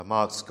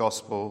Mark's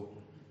Gospel,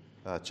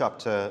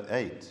 chapter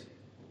 8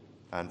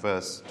 and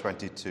verse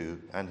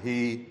 22. And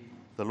he,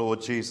 the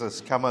Lord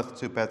Jesus, cometh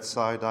to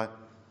Bethsaida,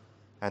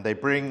 and they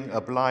bring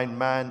a blind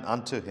man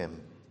unto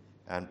him,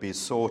 and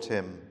besought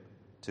him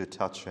to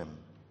touch him.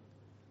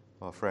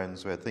 Well,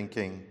 friends, we're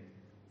thinking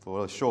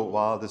for a short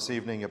while this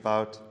evening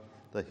about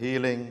the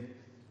healing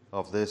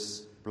of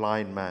this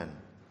blind man.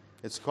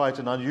 It's quite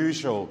an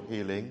unusual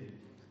healing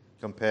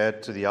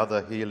compared to the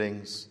other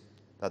healings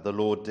that the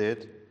Lord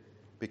did,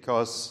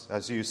 because,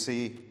 as you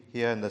see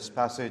here in this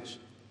passage,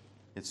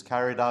 it's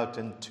carried out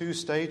in two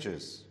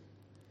stages.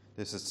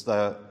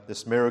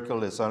 This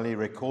miracle is only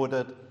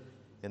recorded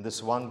in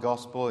this one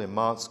gospel, in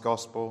Mark's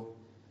Gospel,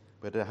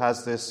 but it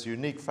has this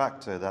unique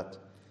factor that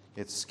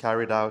it's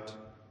carried out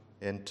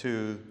in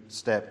two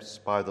steps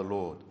by the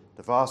Lord.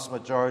 The vast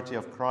majority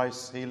of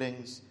Christ's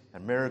healings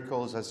and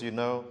miracles, as you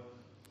know,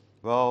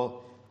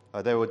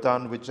 they were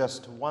done with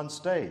just one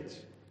stage.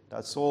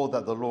 That's all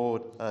that the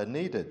Lord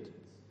needed.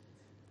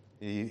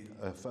 He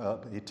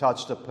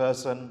touched a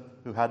person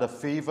who had a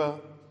fever,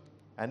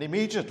 and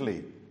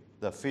immediately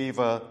the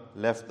fever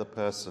left the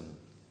person.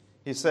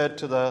 He said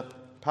to a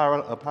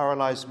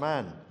paralyzed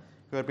man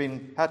who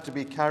had to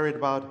be carried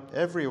about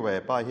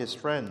everywhere by his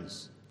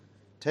friends,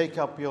 "Take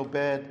up your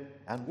bed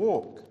and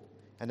walk."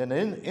 And in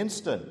an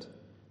instant,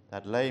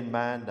 that lame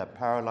man, that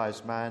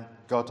paralyzed man,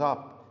 got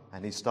up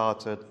and he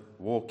started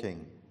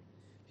walking.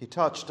 He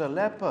touched a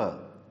leper,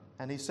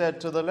 and he said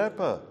to the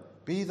leper,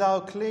 "Be thou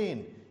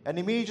clean." And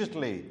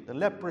immediately the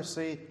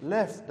leprosy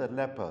left the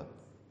leper,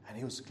 and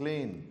he was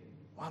clean.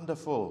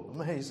 Wonderful,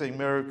 amazing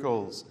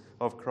miracles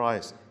of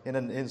Christ in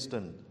an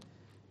instant.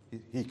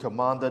 He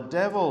commanded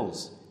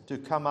devils to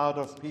come out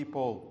of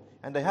people,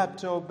 and they had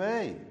to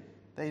obey.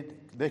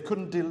 They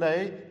couldn't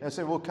delay and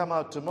say, "We'll come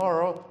out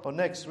tomorrow or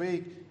next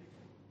week."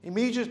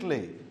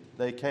 Immediately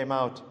they came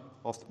out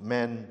of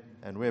men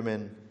and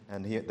women,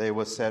 and they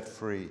were set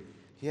free.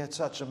 He had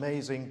such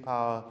amazing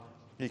power.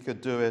 He could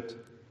do it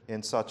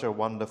in such a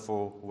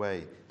wonderful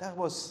way. That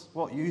was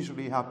what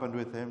usually happened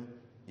with him.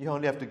 You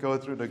only have to go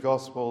through the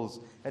Gospels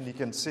and you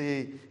can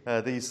see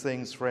these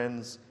things,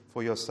 friends,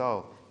 for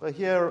yourself. But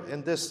here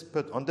on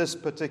this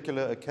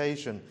particular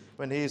occasion,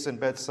 when he's in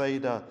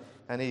Bethsaida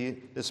and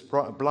this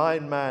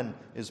blind man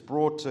is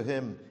brought to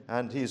him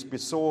and he's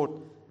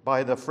besought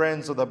by the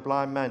friends of the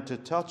blind man to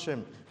touch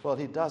him, well,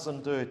 he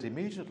doesn't do it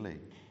immediately,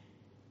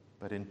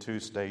 but in two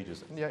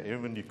stages. And yeah,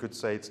 even you could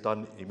say it's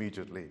done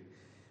immediately,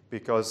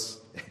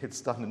 because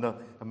it's done in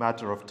a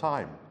matter of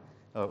time,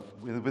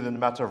 within a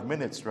matter of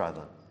minutes,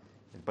 rather.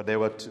 But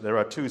there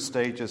are two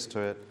stages to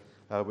it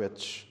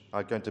which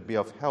are going to be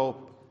of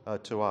help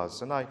to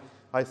us. And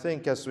I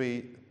think as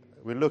we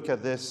look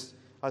at this,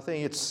 I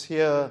think it's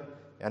here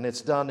and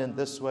it's done in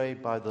this way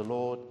by the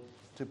Lord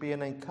to be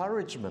an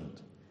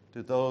encouragement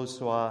to those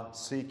who are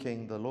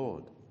seeking the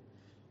Lord.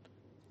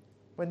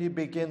 When you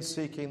begin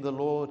seeking the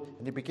Lord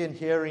and you begin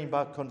hearing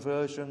about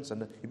conversions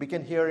and you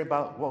begin hearing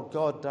about what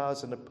God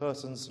does in a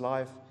person's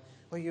life,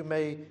 well, you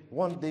may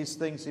want these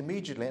things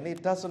immediately, and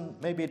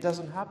maybe it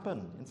doesn't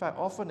happen. In fact,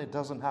 often it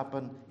doesn't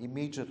happen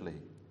immediately.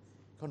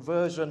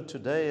 Conversion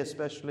today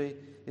especially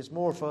is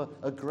more of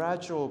a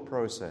gradual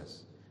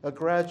process, a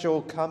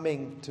gradual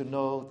coming to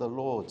know the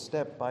Lord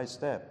step by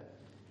step,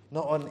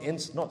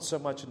 not so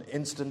much an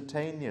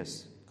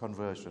instantaneous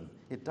conversion.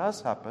 It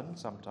does happen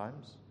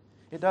sometimes.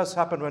 It does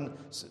happen when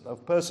a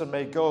person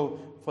may go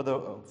for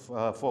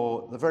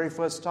the very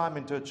first time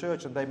into a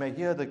church, and they may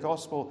hear the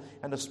gospel,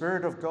 and the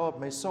Spirit of God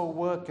may so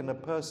work in a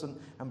person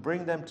and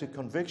bring them to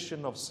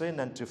conviction of sin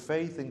and to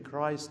faith in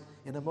Christ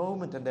in a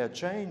moment, and they're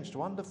changed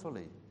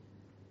wonderfully.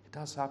 It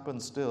does happen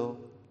still,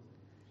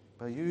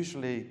 but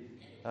usually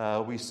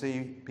we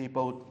see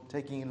people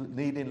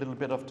needing a little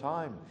bit of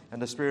time,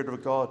 and the Spirit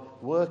of God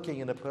working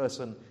in a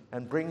person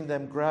and bringing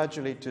them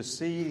gradually to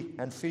see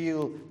and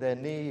feel their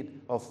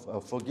need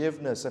of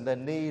forgiveness and their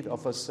need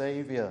of a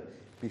Savior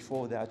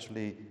before they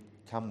actually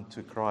come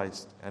to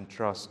Christ and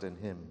trust in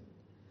Him.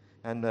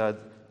 And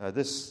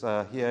this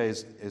here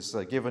is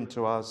given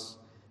to us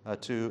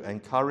to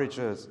encourage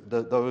us,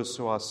 those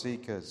who are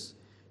seekers,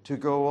 to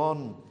go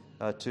on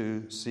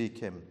to seek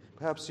Him.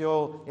 Perhaps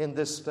you're in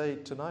this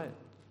state tonight.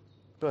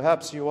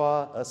 Perhaps you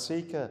are a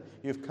seeker.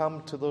 You've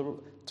come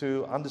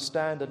to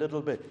understand a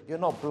little bit. You're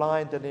not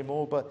blind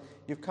anymore, but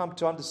you've come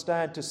to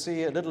understand, to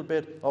see a little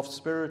bit of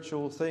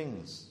spiritual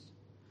things.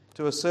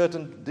 To a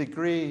certain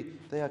degree,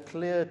 they are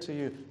clear to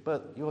you,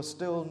 but you're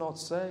still not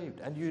saved.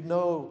 And you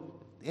know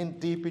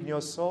deep in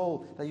your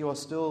soul that you are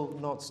still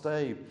not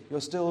saved.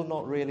 You're still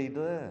not really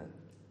there.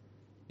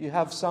 You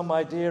have some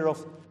idea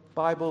of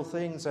Bible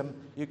things, and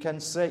you can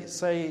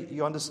say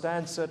you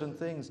understand certain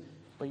things,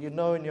 but you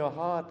know in your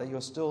heart that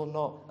you're still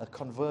not a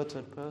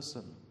converted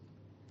person.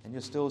 And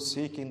you're still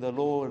seeking the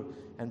Lord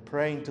and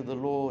praying to the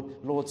Lord,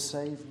 "Lord,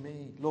 save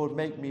me. Lord,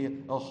 make me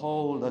a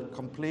whole, a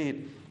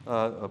complete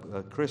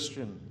a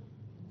Christian."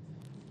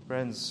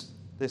 Friends,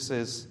 this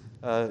is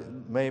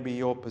maybe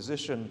your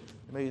position,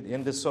 maybe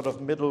in this sort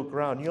of middle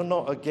ground. You're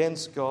not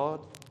against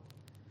God.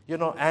 You're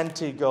not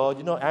anti-God.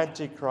 You're not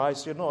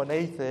anti-Christ. You're not an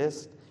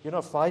atheist. You're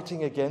not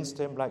fighting against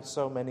him like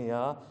so many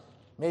are.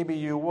 Maybe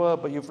you were,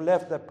 but you've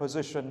left that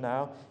position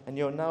now, and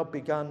you're now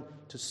begun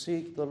to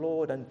seek the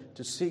Lord and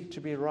to seek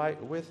to be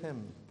right with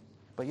him.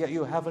 But yet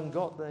you haven't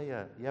got there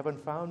yet. You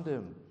haven't found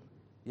him.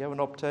 You haven't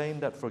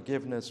obtained that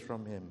forgiveness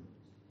from him.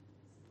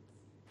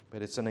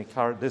 But it's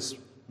this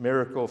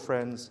miracle,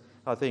 friends,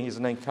 I think is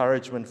an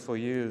encouragement for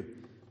you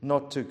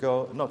not to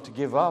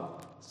give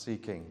up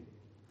seeking,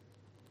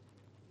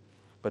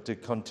 but to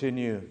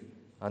continue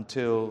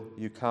until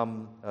you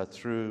come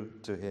through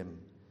to him.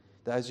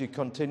 That as you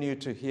continue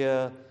to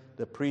hear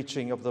the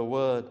preaching of the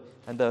word,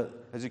 and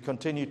as you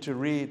continue to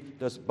read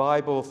this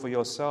Bible for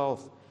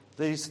yourself,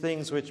 these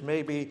things which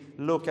maybe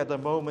look at the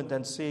moment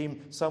and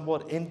seem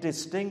somewhat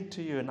indistinct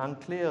to you and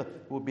unclear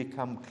will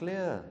become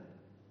clear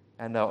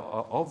and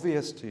are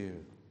obvious to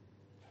you.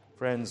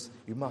 Friends,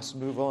 you must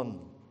move on.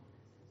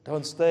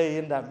 Don't stay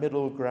in that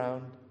middle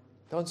ground.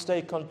 Don't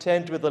stay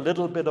content with the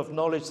little bit of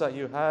knowledge that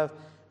you have,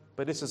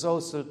 but this is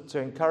also to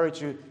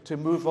encourage you to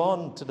move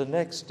on to the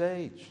next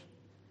stage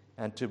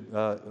and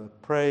to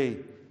pray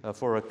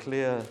for a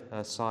clear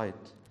sight.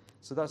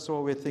 So that's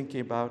what we're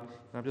thinking about.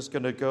 I'm just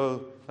going to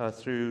go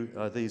through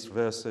these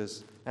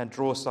verses and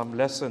draw some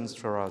lessons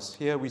for us.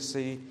 Here we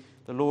see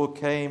the Lord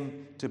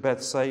came to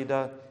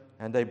Bethsaida,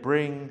 and they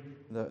bring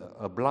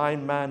a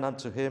blind man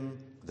unto him,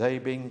 they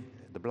being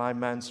the blind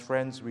man's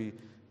friends, we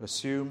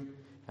assume,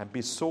 and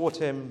besought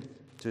him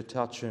to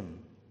touch him.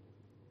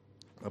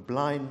 A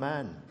blind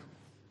man.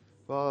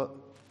 Well,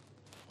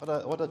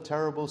 what a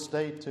terrible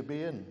state to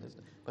be in.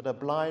 But a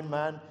blind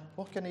man,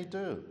 what can he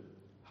do?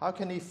 How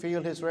can he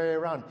feel his way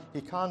around?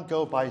 He can't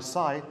go by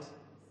sight.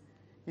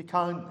 He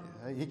can't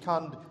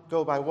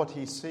go by what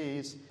he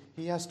sees.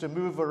 He has to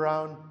move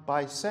around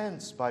by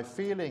sense, by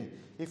feeling.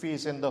 If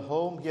he's in the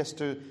home, he has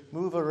to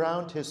move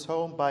around his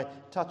home by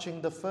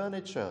touching the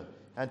furniture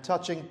and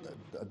touching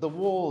the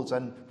walls,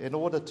 and in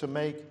order to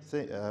make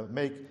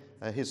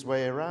his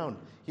way around.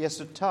 He has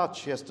to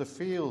touch, he has to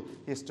feel,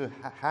 he has to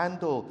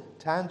handle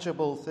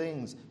tangible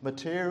things,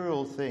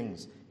 material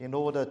things, in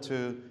order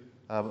to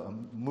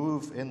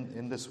move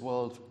in this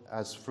world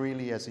as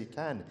freely as he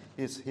can.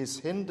 He's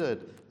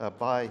hindered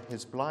by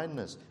his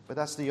blindness, but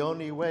that's the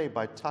only way,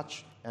 by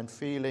touch and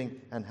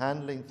feeling and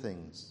handling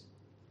things.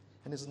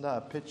 And isn't that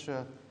a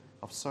picture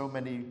of so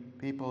many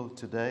people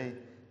today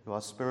who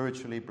are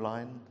spiritually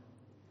blind?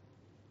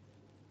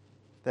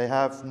 They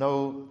have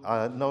no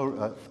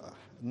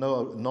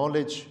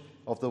knowledge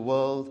of the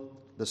world,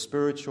 the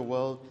spiritual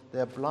world.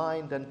 They're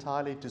blind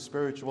entirely to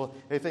spiritual.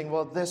 They think,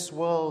 well, this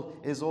world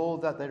is all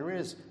that there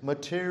is.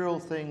 Material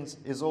things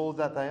is all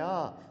that they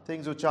are.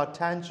 Things which are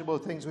tangible,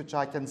 things which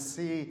I can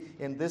see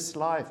in this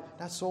life.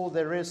 That's all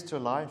there is to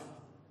life.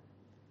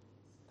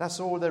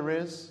 That's all there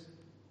is.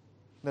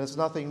 There's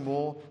nothing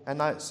more.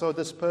 And so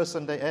this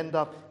person, they end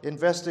up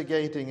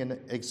investigating and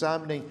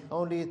examining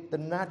only the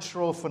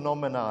natural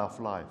phenomena of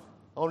life.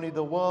 Only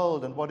the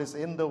world and what is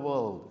in the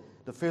world,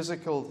 the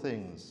physical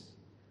things,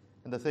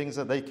 and the things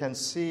that they can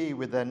see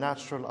with their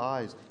natural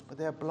eyes. But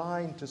they're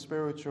blind to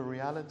spiritual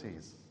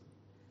realities.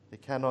 They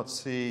cannot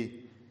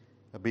see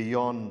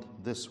beyond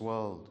this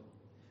world.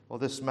 Well,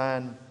 this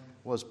man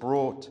was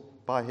brought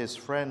by his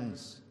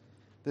friends.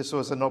 This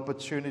was an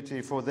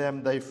opportunity for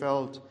them, they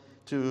felt,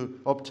 to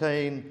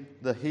obtain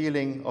the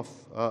healing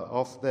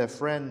of their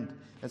friend.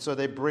 And so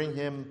they bring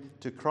him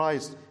to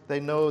Christ. They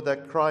know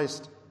that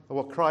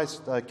what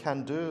Christ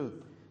can do.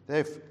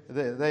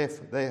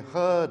 They've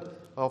heard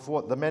of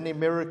what the many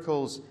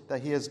miracles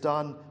that he has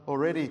done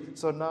already.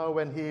 So now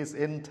when he is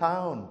in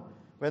town,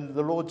 when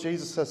the Lord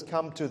Jesus has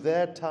come to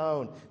their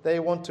town, they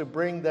want to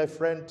bring their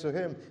friend to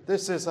him.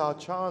 This is our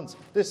chance.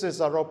 This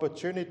is our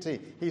opportunity.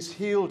 He's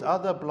healed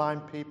other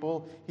blind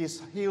people.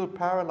 He's healed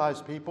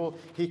paralyzed people.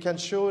 He can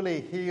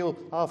surely heal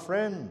our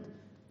friend.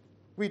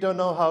 We don't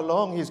know how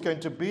long he's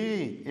going to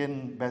be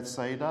in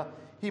Bethsaida.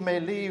 He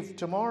may leave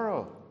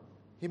tomorrow.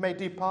 He may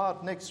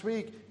depart next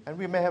week, and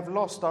we may have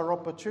lost our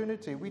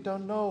opportunity. We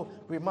don't know.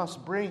 We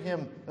must bring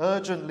him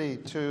urgently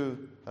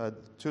to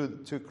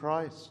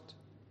Christ.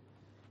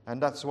 And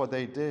that's what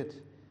they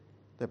did.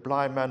 The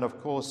blind man,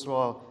 of course,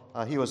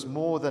 he was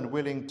more than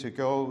willing to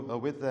go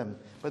with them.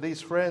 But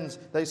these friends,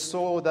 they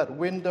saw that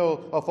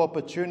window of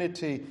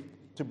opportunity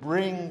to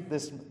bring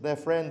their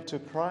friend to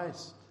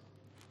Christ,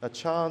 a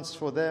chance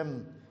for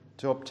them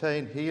to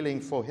obtain healing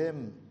for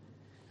him.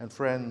 And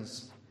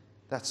friends,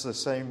 that's the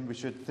same. We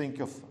should think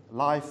of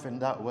life in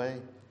that way.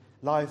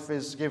 Life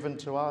is given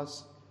to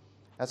us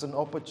as an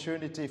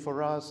opportunity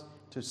for us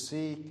to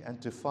seek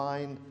and to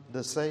find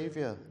the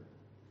Savior.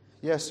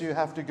 Yes, you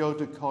have to go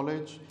to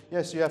college.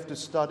 Yes, you have to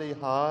study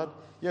hard.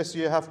 Yes,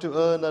 you have to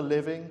earn a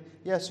living.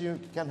 Yes, you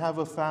can have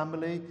a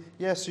family.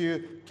 Yes,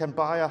 you can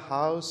buy a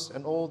house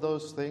and all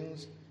those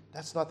things.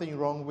 There's nothing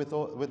wrong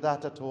with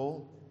that at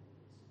all.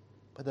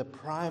 But the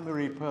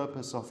primary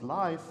purpose of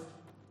life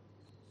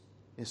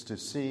is to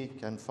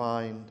seek and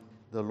find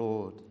the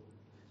Lord.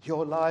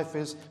 Your life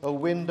is a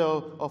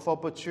window of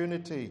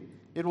opportunity.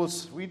 You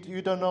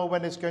don't know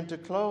when it's going to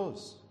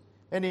close.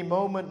 Any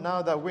moment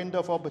now, that window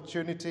of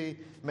opportunity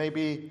may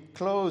be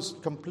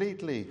closed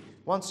completely.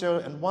 Once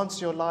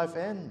your life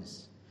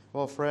ends,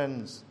 well,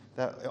 friends,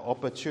 that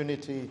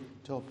opportunity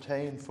to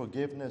obtain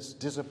forgiveness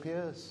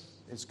disappears.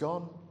 It's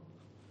gone.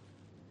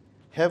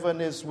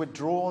 Heaven is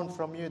withdrawn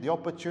from you. The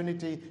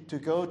opportunity to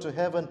go to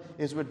heaven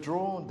is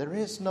withdrawn. There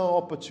is no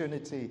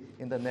opportunity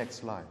in the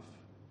next life,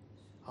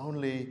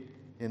 only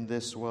in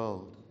this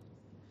world.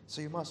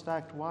 So you must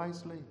act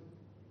wisely.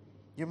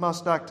 You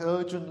must act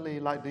urgently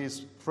like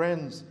these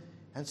friends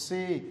and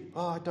see,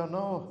 I don't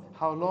know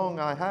how long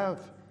I have.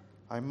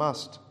 I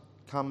must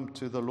come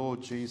to the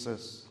Lord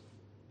Jesus.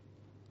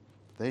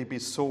 They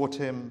besought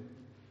him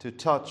to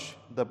touch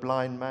the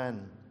blind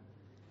man.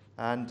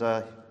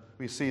 And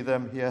we see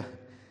them here.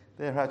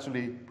 They're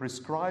actually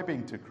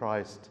prescribing to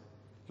Christ.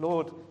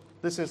 Lord,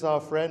 this is our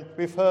friend.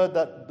 We've heard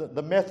that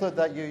the method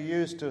that you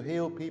use to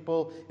heal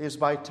people is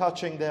by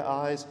touching their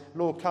eyes.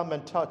 Lord, come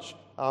and touch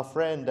our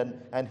friend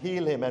and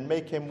heal him and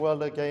make him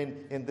well again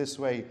in this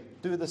way.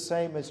 Do the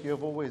same as you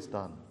have always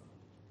done.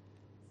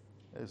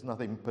 There's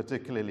nothing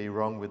particularly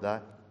wrong with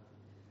that.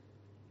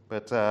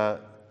 But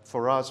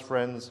for us,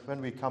 friends,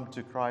 when we come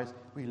to Christ,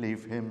 we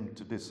leave him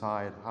to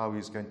decide how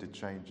he's going to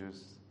change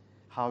us,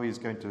 how he's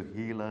going to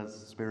heal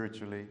us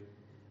spiritually,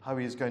 how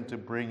he's going to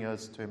bring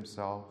us to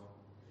himself.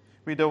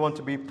 We don't want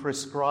to be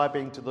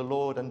prescribing to the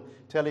Lord and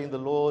telling the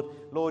Lord,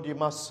 Lord, you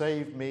must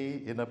save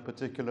me in a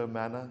particular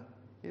manner.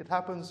 It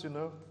happens, you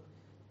know.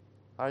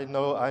 I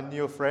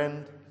knew a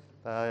friend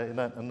in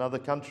another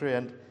country,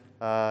 and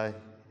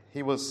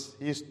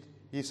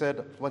he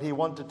said, well, he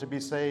wanted to be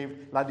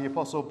saved like the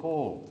Apostle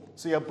Paul.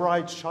 See a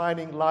bright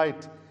shining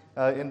light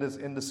in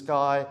the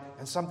sky,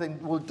 and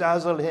something will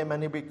dazzle him,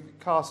 and he'll be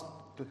cast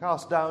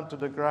down to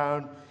the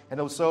ground, and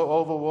it was so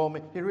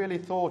overwhelming. He really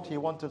thought he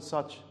wanted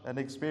such an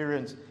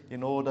experience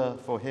in order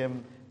for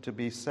him to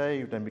be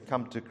saved and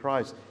come to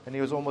Christ. And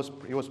he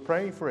was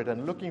praying for it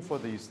and looking for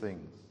these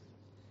things.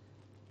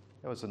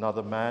 There was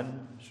another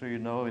man, I'm sure you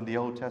know, in the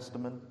Old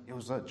Testament. He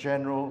was a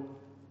general,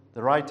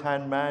 the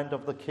right-hand man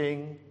of the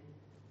king,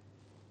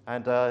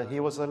 and he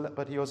was a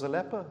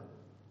leper.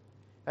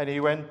 And he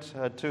went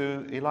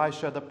to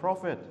Elisha the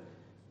prophet,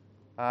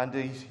 and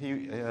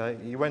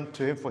he went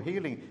to him for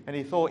healing. And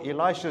he thought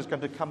Elisha is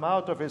going to come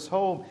out of his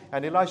home,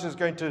 and Elisha is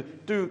going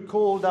to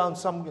call down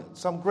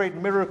some great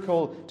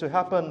miracle to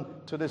happen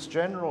to this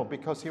general,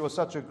 because he was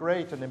such a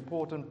great and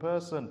important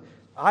person.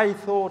 I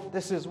thought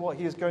this is what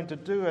he's going to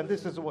do, and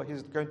this is what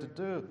he's going to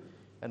do.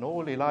 And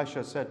all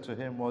Elisha said to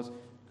him was,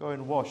 go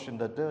and wash in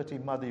the dirty,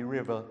 muddy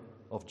river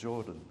of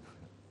Jordan.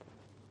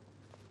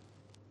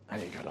 And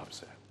he got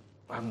upset.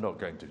 I'm not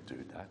going to do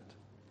that.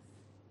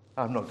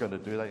 I'm not going to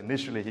do that.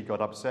 Initially, he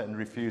got upset and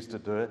refused to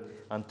do it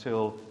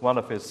until one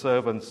of his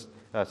servants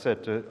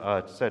said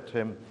to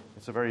him,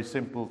 it's a very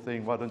simple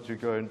thing, why don't you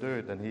go and do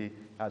it? And he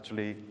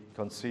actually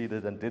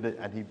conceded and did it,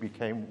 and he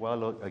became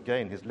well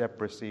again. His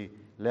leprosy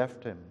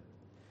left him.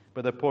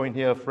 But the point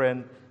here,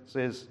 friend,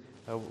 is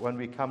when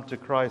we come to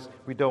Christ,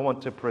 we don't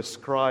want to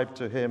prescribe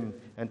to him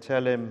and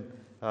tell him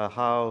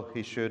how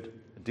he should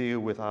deal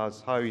with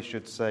us, how he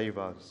should save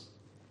us.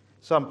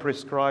 Some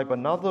prescribe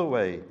another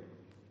way.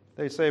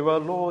 They say, well,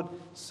 Lord,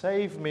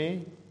 save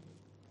me,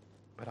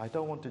 but I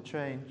don't want to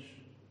change.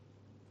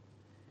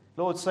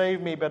 Lord,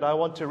 save me, but I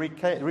want to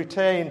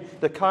retain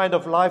the kind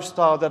of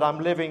lifestyle that I'm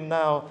living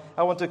now.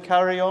 I want to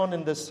carry on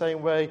in the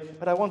same way,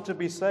 but I want to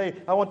be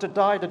saved. I want to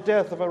die the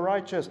death of a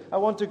righteous. I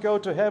want to go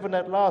to heaven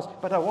at last,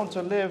 but I want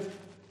to live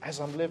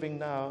as I'm living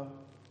now.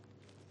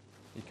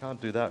 You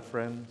can't do that,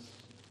 friends.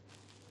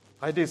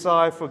 I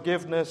desire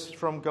forgiveness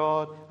from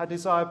God. I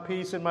desire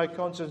peace in my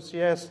conscience,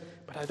 yes,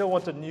 but I don't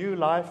want a new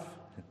life.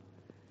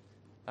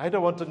 I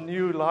don't want a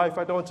new life.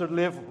 I don't want to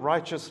live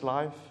righteous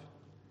life.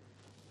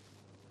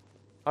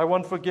 I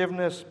want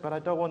forgiveness, but I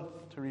don't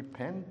want to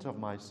repent of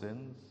my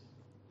sins.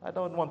 I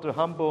don't want to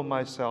humble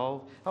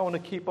myself. I want to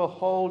keep a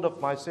hold of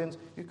my sins.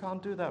 You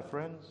can't do that,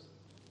 friends.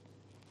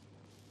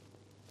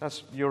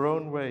 That's your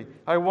own way.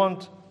 I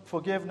want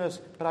forgiveness,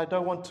 but I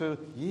don't want to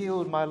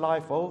yield my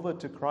life over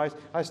to Christ.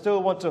 I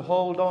still want to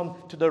hold on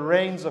to the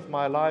reins of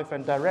my life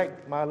and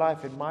direct my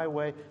life in my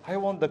way. I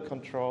want the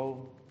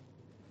control.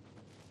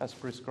 That's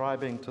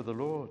prescribing to the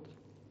Lord.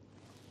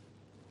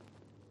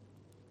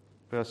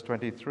 Verse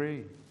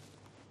 23.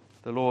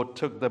 The Lord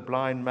took the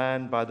blind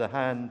man by the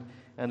hand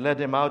and led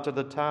him out of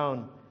the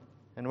town.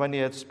 And when he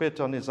had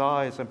spit on his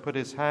eyes and put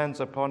his hands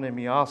upon him,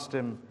 he asked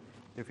him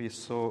if he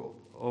saw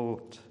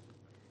aught.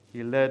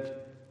 He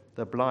led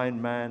the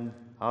blind man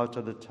out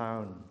of the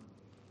town.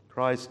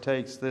 Christ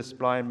takes this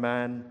blind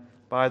man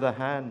by the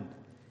hand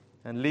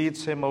and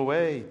leads him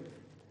away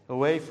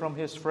from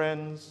his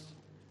friends,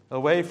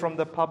 away from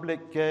the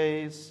public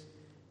gaze,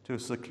 to a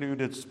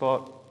secluded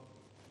spot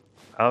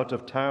out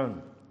of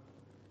town.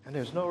 And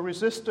there's no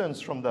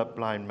resistance from that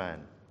blind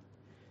man.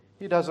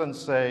 He doesn't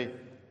say,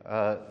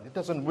 he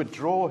doesn't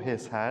withdraw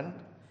his hand.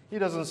 He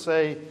doesn't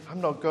say, I'm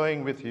not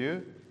going with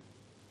you.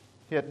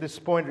 At this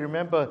point,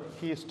 remember,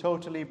 he is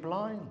totally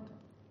blind.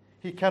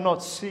 He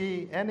cannot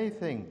see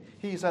anything.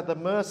 He's at the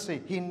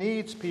mercy. He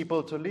needs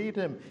people to lead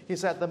him.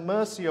 He's at the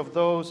mercy of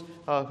those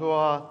who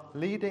are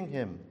leading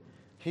him.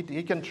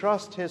 He can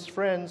trust his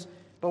friends,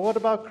 but what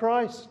about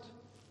Christ?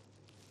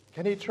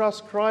 Can he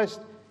trust Christ?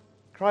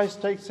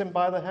 Christ takes him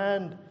by the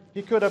hand.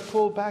 He could have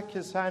pulled back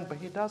his hand, but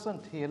he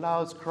doesn't. He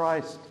allows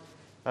Christ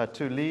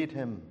to lead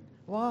him.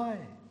 Why?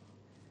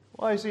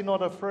 Why is he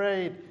not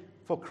afraid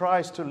for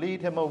Christ to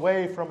lead him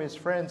away from his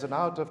friends and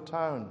out of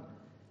town?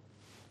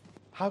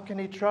 How can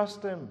he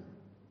trust him?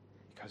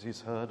 Because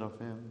he's heard of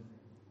him.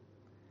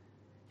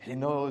 He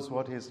knows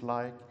what he's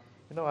like.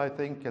 You know, I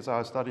think as I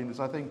was studying this,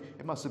 I think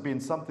it must have been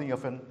something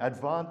of an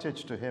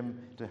advantage to him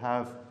to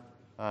have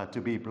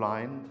to be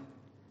blind,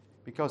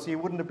 because he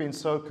wouldn't have been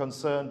so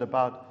concerned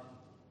about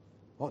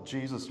what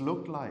Jesus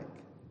looked like.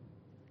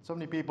 So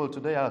many people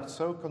today are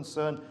so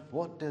concerned,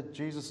 what does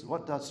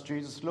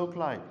Jesus look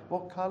like?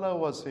 What color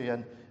was he?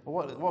 And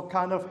what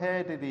kind of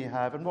hair did he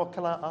have? And what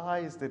color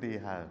eyes did he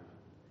have?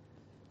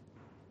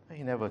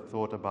 He never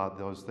thought about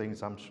those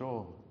things, I'm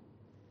sure.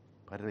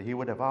 But he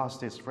would have asked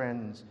his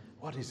friends,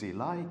 what is he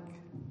like?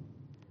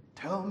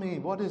 Tell me,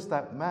 what is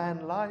that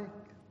man like?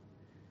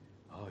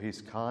 Oh, he's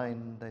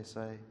kind, they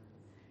say.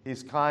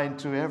 He's kind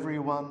to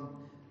everyone.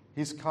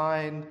 He's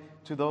kind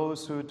to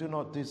those who do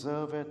not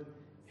deserve it.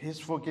 He's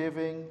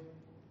forgiving.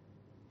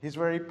 He's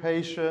very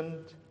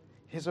patient.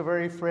 He's a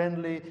very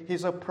friendly,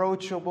 he's an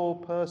approachable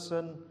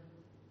person.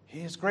 He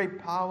has great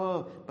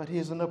power, but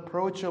he's an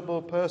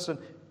approachable person.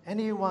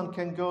 Anyone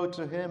can go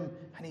to him,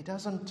 and he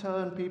doesn't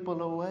turn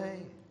people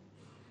away.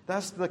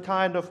 That's the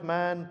kind of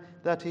man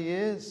that he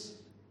is.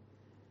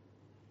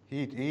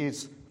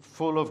 He's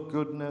full of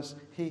goodness.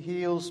 He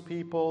heals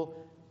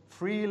people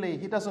freely.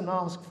 He doesn't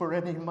ask for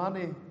any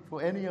money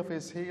for any of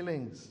his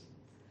healings.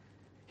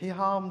 He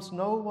harms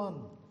no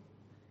one.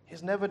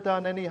 He's never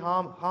done any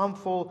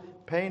harmful,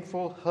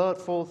 painful,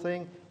 hurtful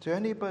thing to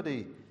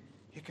anybody.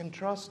 You can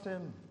trust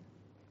him.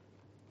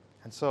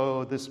 And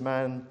so this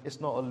man,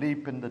 it's not a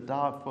leap in the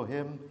dark for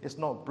him. It's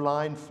not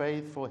blind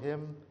faith for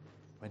him.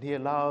 When he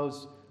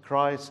allows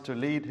Christ to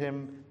lead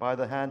him by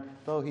the hand,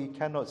 though he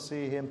cannot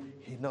see him,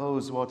 he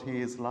knows what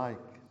he is like.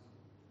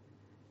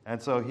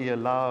 And so he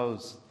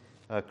allows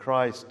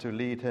Christ to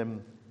lead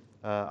him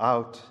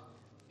out.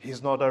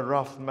 He's not a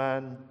rough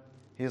man.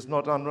 He's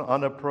not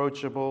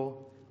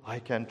unapproachable. I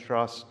can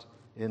trust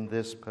in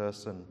this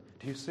person.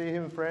 Do you see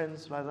him,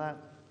 friends, like that?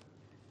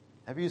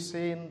 Have you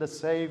seen the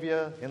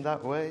Savior in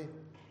that way?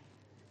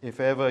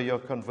 If ever you're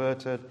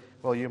converted,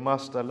 well, you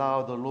must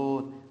allow the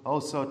Lord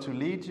also to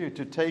lead you,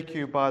 to take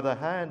you by the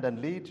hand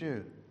and lead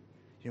you.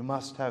 You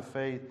must have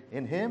faith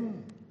in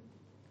Him,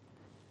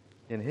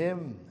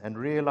 and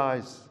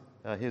realize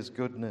His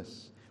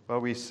goodness.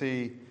 Well, we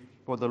see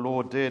what the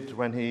Lord did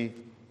when He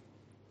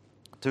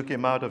took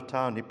him out of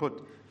town. He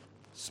put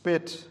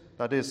spit,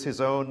 that is his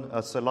own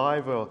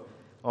saliva,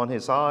 on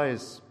his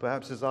eyes.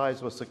 Perhaps his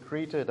eyes were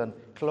secreted and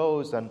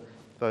closed, and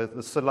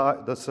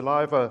the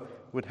saliva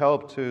would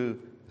help to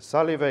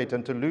salivate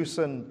and to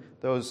loosen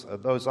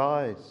those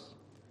eyes.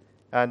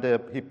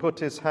 And he put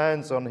his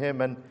hands on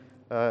him, and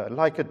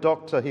like a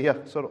doctor, he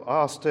sort of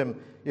asked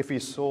him if he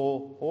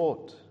saw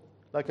aught.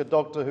 Like a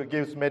doctor who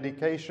gives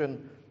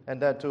medication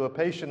and then to a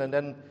patient, and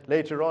then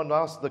later on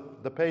asks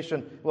the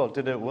patient, well,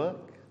 did it work?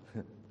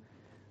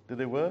 Did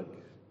it work?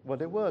 Well,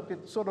 it worked.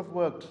 It sort of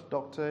worked,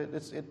 doctor.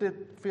 It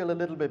did feel a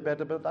little bit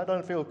better, but I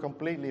don't feel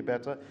completely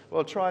better.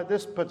 Well, try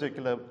this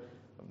particular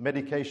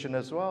medication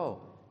as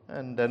well.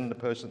 And then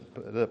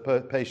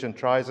the patient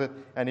tries it,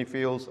 and he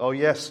feels, oh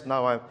yes,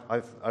 now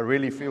I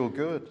really feel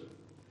good.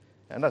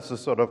 And that's the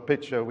sort of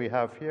picture we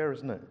have here,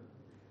 isn't it?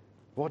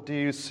 What do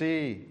you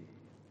see?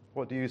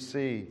 What do you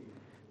see?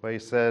 Where he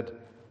said,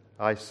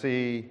 I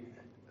see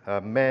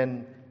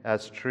men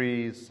as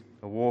trees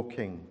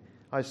walking.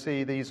 I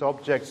see these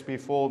objects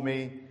before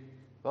me.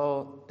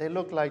 Well, they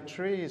look like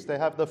trees. They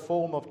have the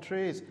form of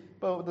trees.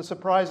 But the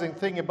surprising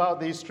thing about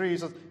these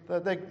trees is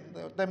that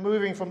they're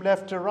moving from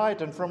left to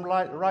right and from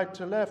right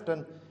to left.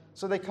 And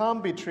so they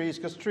can't be trees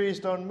because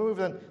trees don't move.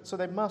 And so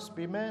they must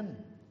be men.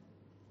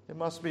 There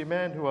must be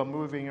men who are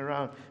moving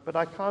around. But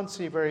I can't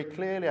see very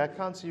clearly. I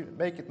can't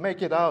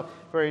make it out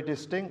very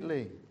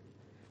distinctly.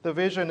 The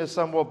vision is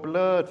somewhat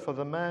blurred for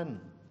the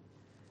man.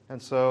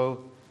 And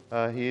so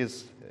he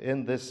is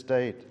in this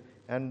state.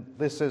 And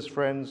this is,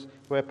 friends,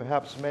 where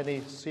perhaps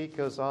many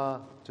seekers are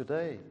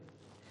today.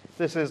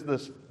 This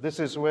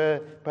is where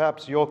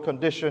perhaps your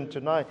condition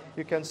tonight.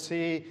 You can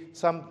see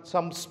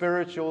some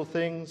spiritual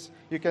things.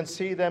 You can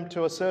see them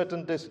to a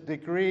certain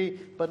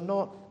degree, but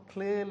not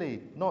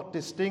clearly, not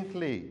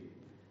distinctly.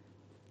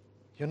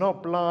 You're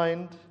not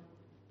blind,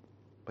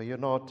 but you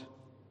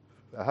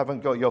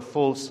haven't got your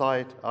full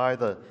sight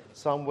either.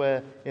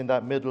 Somewhere in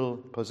that middle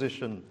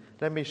position.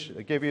 Let me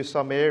give you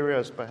some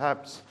areas,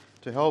 perhaps,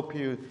 to help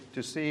you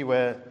to see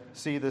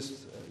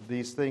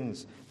these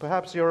things.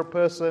 Perhaps you're a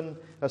person,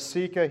 a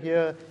seeker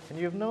here, and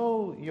you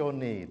know your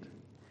need.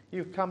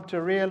 You've come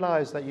to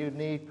realize that you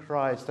need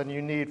Christ and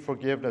you need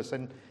forgiveness,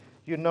 and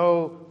you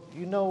know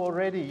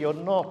already you're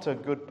not a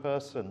good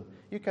person.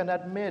 You can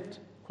admit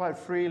quite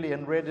freely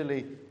and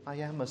readily, I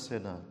am a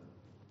sinner.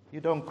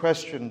 You don't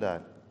question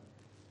that.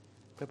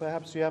 But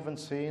perhaps you haven't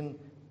seen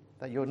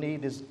that your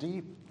need is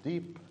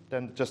deep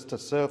than just a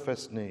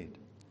surface need.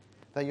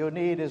 That your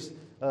need is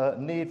a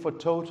need for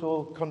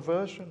total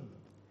conversion.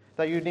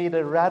 That you need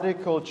a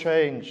radical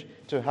change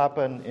to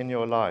happen in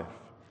your life.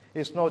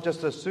 It's not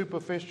just a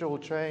superficial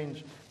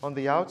change on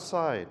the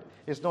outside.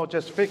 It's not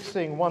just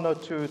fixing one or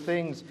two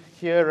things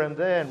here and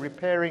there and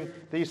repairing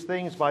these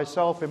things by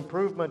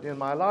self-improvement in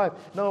my life.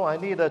 No, I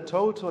need a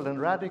total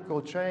and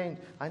radical change.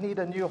 I need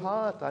a new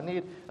heart. I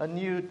need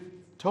a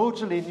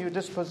totally new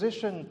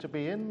disposition to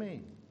be in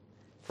me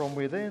from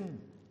within.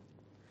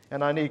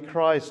 And I need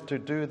Christ to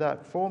do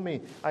that for me.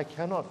 I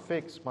cannot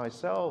fix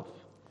myself.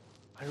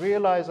 I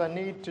realize I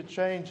need to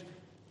change,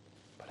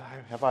 but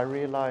have I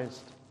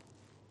realized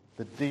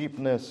the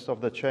deepness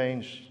of the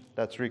change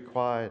that's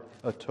required?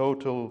 A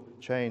total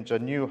change, a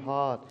new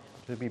heart,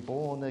 to be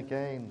born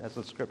again, as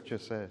the Scripture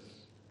says.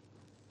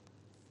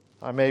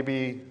 I may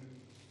be,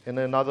 in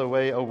another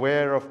way,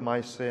 aware of my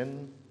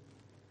sin,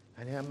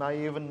 and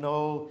I even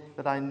know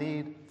that I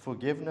need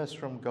forgiveness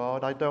from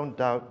God. I don't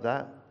doubt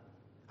that.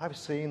 I've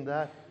seen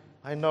that.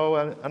 I know,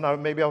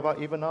 and maybe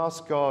I've even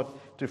asked God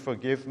to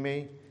forgive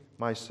me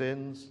my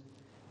sins,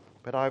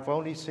 but I've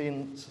only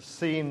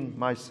seen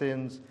my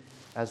sins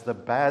as the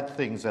bad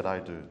things that I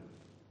do.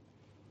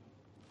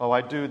 Oh,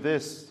 I do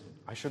this,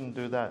 I shouldn't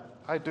do that.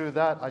 I do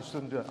that, I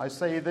shouldn't do it. I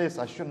say this,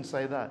 I shouldn't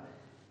say that.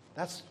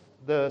 That's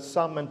the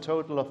sum and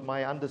total of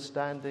my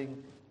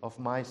understanding of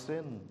my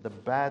sin, the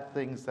bad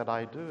things that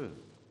I do.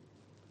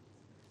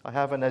 I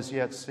haven't as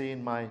yet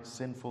seen my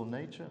sinful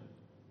nature.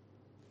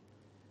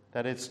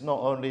 That it's not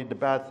only the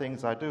bad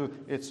things I do,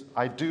 it's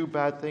I do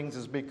bad things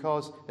is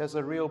because there's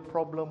a real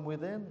problem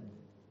within.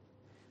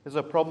 There's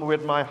a problem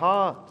with my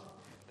heart,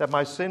 that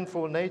my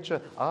sinful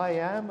nature, I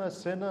am a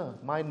sinner.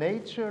 My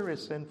nature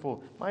is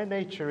sinful. My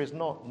nature is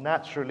not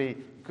naturally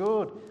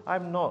good.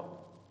 I'm not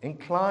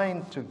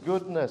inclined to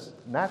goodness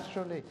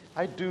naturally.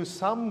 I do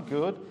some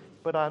good,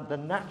 but the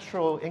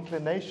natural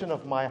inclination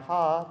of my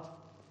heart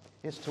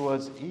is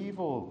towards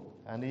evil,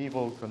 and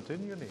evil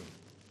continually.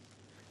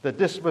 The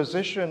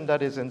disposition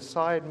that is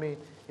inside me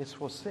is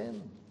for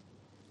sin.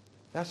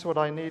 That's what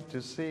I need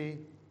to see.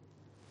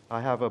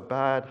 I have a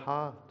bad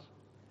heart.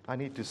 I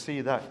need to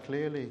see that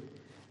clearly.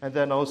 And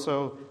then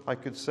also, I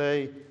could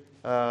say,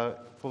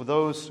 for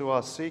those who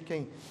are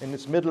seeking in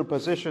this middle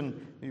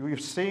position,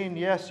 you've seen,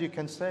 yes, you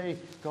can say,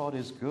 God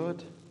is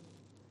good.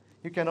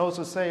 You can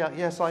also say,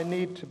 yes, I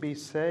need to be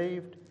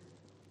saved.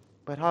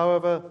 But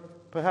however,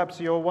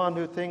 perhaps you're one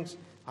who thinks,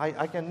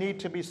 I can need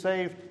to be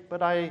saved,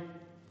 but I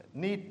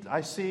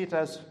see it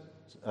as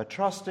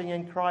trusting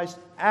in Christ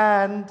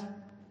and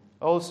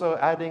also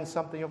adding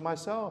something of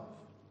myself.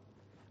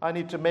 I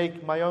need to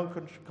make my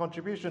own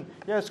contribution.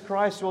 Yes,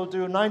 Christ will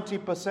do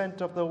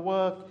 90% of the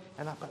work,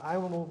 but I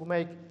will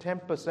make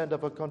 10%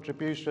 of a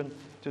contribution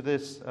to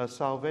this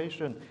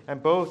salvation.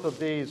 And both of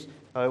these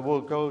will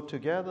go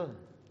together.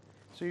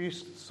 So you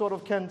sort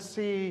of can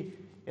see,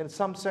 in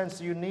some sense,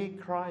 you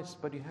need Christ,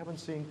 but you haven't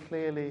seen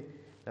clearly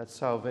that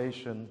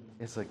salvation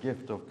is a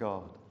gift of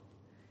God.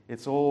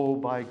 It's all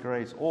by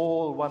grace,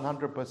 all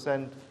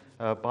 100%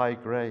 by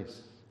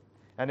grace.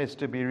 And it's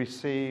to be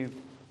received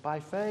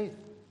by faith.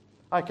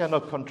 I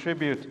cannot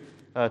contribute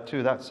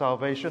to that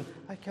salvation.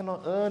 I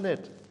cannot earn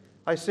it.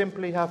 I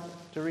simply have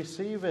to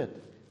receive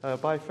it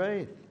by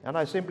faith. And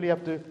I simply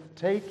have to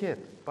take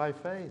it by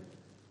faith.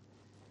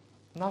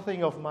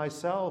 Nothing of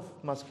myself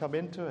must come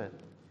into it.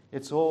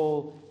 It's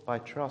all by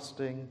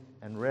trusting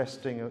and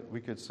resting, we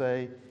could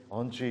say,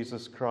 on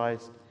Jesus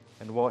Christ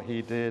and what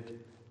He did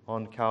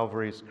on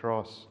Calvary's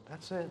cross.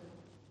 That's it.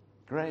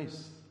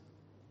 Grace.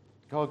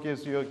 God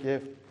gives you a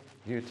gift,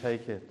 you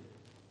take it.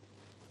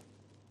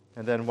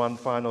 And then one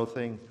final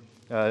thing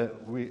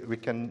we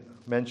can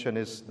mention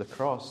is the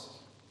cross.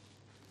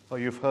 Oh,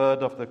 you've heard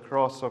of the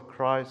cross of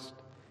Christ.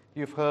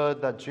 You've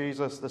heard that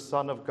Jesus, the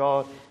Son of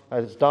God,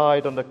 has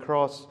died on the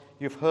cross.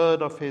 You've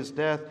heard of His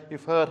death.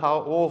 You've heard how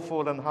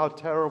awful and how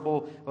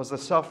terrible was the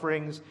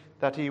sufferings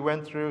that He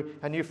went through.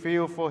 And you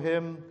feel for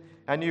Him.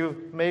 And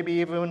you maybe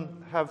even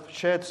have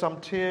shed some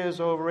tears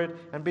over it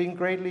and been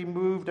greatly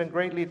moved and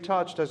greatly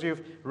touched as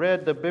you've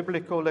read the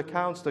biblical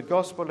accounts, the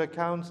gospel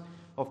accounts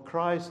of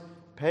Christ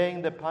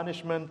paying the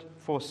punishment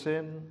for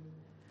sin.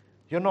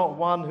 You're not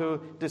one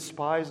who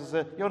despises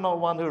it. You're not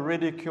one who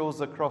ridicules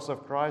the cross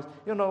of Christ.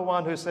 You're not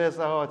one who says,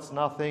 oh, it's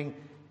nothing.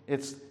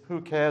 It's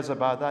who cares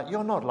about that.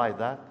 You're not like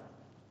that.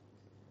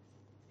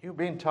 You've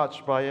been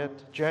touched by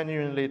it,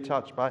 genuinely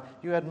touched by it.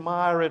 You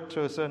admire it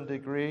to a certain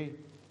degree.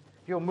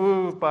 You're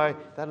moved by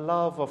that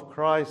love of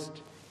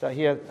Christ that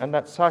He has, and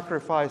that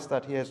sacrifice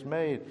that He has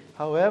made.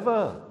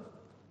 However,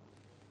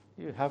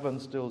 you haven't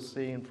still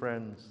seen,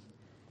 friends,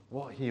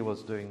 what He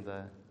was doing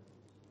there.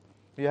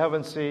 You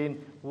haven't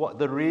seen what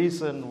the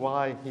reason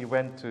why He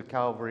went to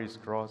Calvary's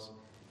cross,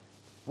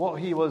 what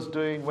He was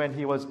doing when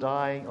He was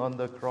dying on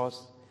the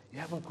cross. You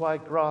haven't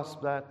quite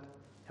grasped that.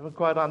 You haven't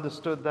quite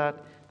understood that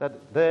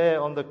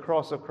there on the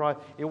cross of Christ,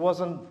 it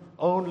wasn't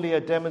only a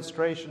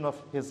demonstration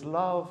of His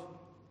love,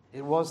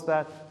 It was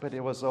that, but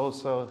it was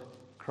also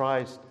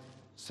Christ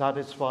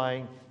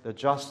satisfying the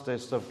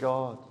justice of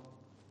God,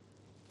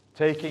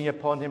 taking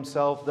upon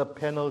himself the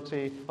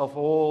penalty of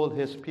all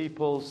his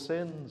people's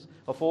sins,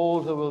 of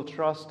all who will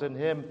trust in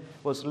him,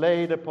 was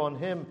laid upon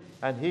him,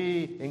 and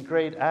he, in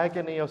great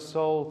agony of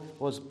soul,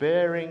 was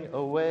bearing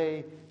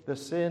away the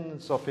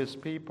sins of his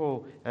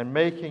people and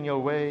making a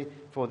way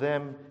for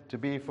them to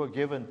be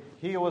forgiven.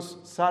 He was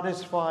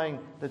satisfying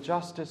the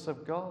justice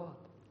of God.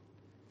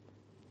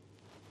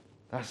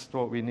 That's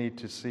what we need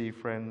to see,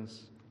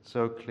 friends,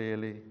 so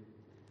clearly.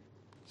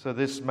 So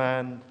this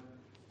man,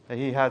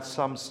 he had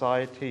some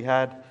sight, he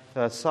had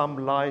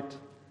some light,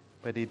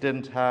 but he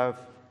didn't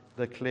have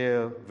the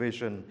clear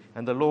vision.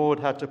 And the Lord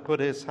had to put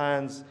his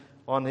hands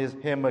on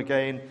him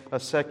again a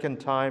second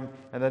time,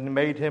 and then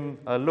made him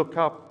look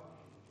up.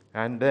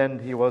 And then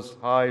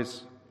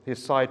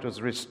his sight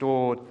was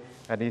restored,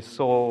 and he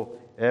saw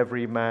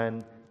every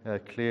man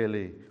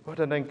clearly. What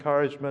an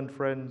encouragement,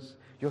 friends.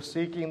 You're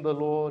seeking the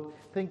Lord.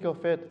 Think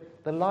of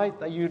it. The light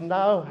that you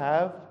now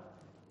have,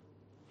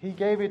 he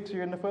gave it to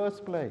you in the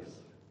first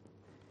place.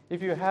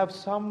 If you have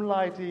some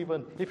light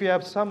even, if you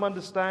have some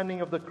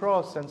understanding of the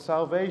cross and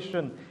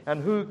salvation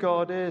and who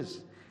God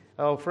is,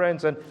 oh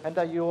friends, and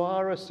that you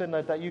are a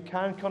sinner, that you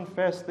can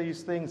confess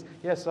these things.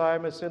 Yes, I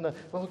am a sinner.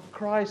 Well,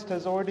 Christ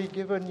has already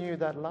given you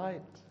that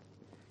light.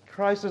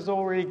 Christ has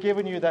already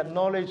given you that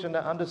knowledge and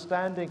that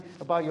understanding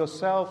about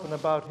yourself and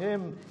about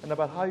him and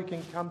about how you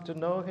can come to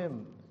know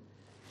him.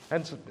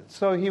 And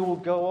so he will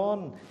go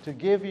on to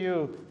give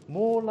you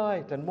more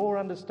light and more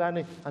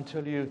understanding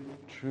until you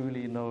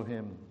truly know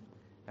him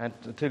and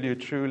until you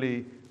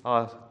truly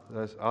are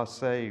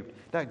saved.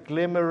 That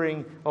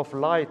glimmering of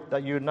light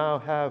that you now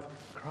have,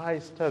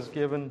 Christ has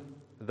given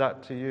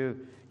that to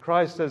you.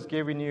 Christ has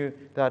given you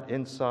that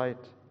insight.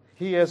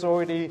 He has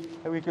already,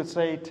 we could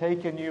say,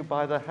 taken you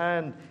by the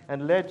hand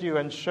and led you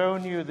and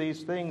shown you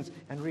these things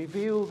and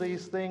revealed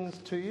these things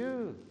to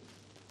you.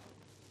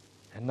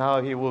 And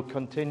now he will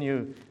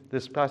continue.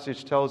 This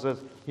passage tells us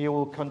he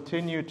will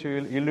continue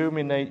to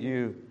illuminate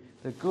you.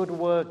 The good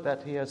work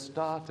that he has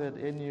started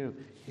in you,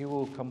 he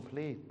will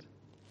complete.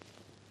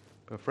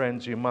 But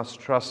friends, you must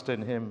trust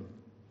in him.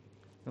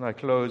 And I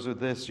close with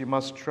this. You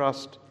must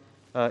trust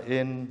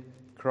in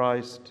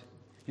Christ.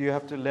 You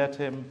have to let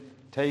him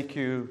take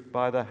you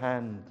by the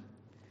hand.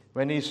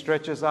 When he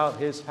stretches out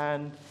his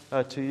hand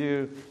to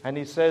you and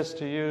he says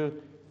to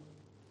you,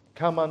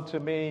 "Come unto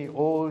me,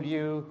 all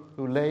you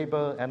who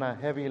labor and are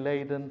heavy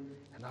laden,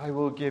 and I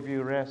will give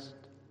you rest."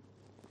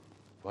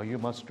 Well, you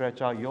must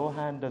stretch out your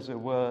hand, as it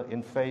were,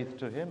 in faith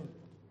to him.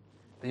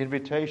 The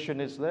invitation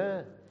is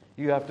there.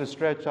 You have to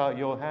stretch out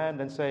your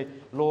hand and say,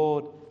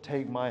 "Lord,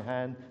 take my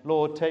hand.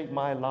 Lord, take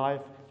my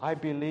life. I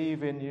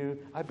believe in you.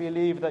 I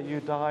believe that you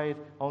died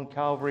on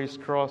Calvary's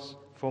cross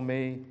for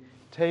me.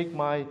 Take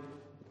my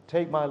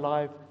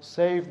life.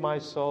 Save my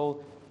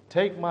soul.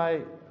 Take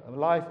my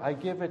life. I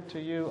give it to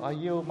you. I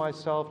yield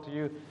myself to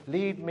you.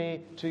 Lead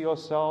me to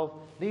yourself.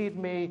 Lead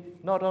me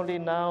not only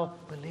now,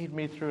 but lead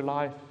me through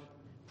life.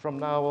 From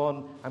now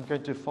on, I'm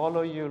going to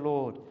follow you,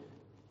 Lord.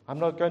 I'm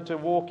not going to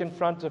walk in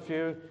front of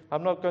you.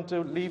 I'm not going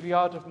to leave you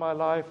out of my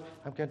life.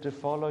 I'm going to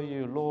follow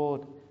you,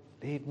 Lord.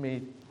 Lead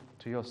me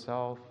to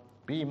yourself.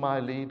 Be my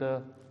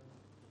leader.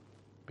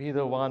 Be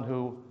the one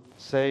who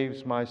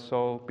saves my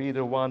soul. Be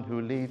the one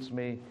who leads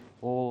me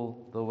all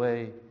the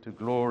way to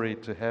glory,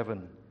 to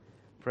heaven."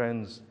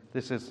 Friends,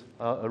 this is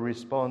a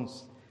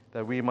response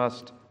that we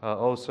must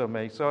also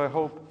make. So I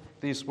hope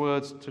these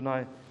words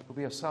tonight will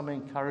be of some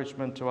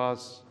encouragement to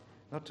us,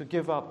 not to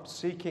give up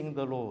seeking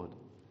the Lord,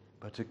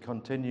 but to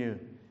continue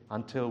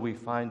until we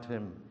find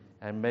him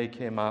and make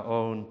him our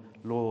own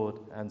Lord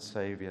and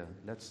Savior.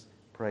 Let's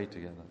pray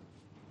together.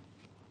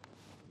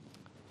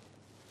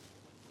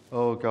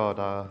 Oh God,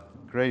 our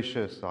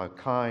gracious, our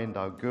kind,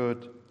 our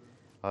good,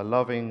 our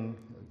loving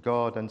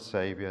God and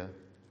Savior,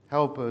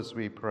 help us,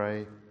 we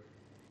pray.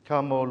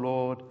 Come, O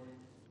Lord,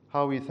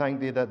 how we thank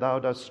thee that thou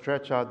dost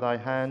stretch out thy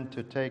hand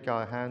to take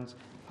our hands.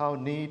 How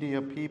needy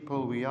a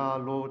people we are,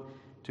 Lord,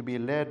 to be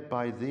led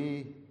by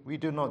thee. We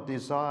do not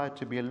desire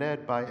to be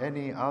led by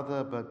any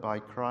other but by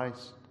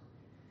Christ.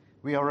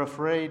 We are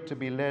afraid to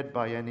be led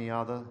by any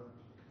other.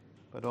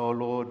 But, oh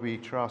Lord, we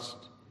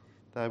trust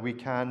that we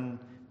can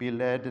be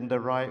led in the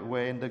right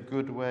way, in the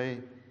good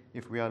way,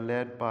 if we are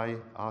led by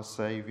our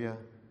Savior.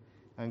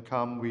 And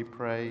come, we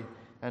pray,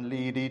 and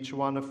lead each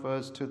one of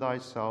us to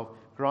thyself.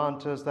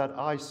 Grant us that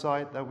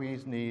eyesight that we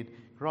need.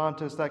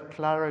 Grant us that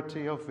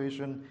clarity of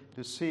vision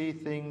to see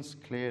things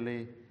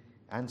clearly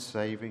and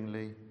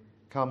savingly.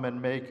 Come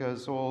and make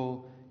us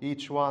all,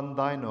 each one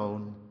thine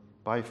own,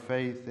 by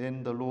faith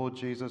in the Lord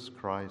Jesus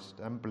Christ,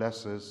 and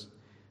bless us.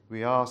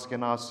 We ask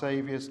in our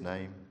Saviour's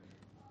name.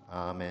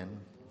 Amen.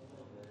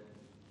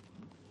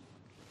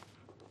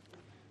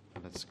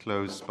 Let's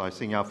close by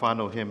singing our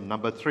final hymn,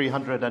 number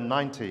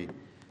 390.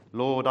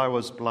 Lord, I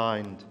was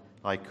blind,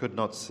 I could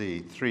not see.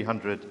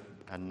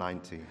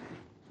 390.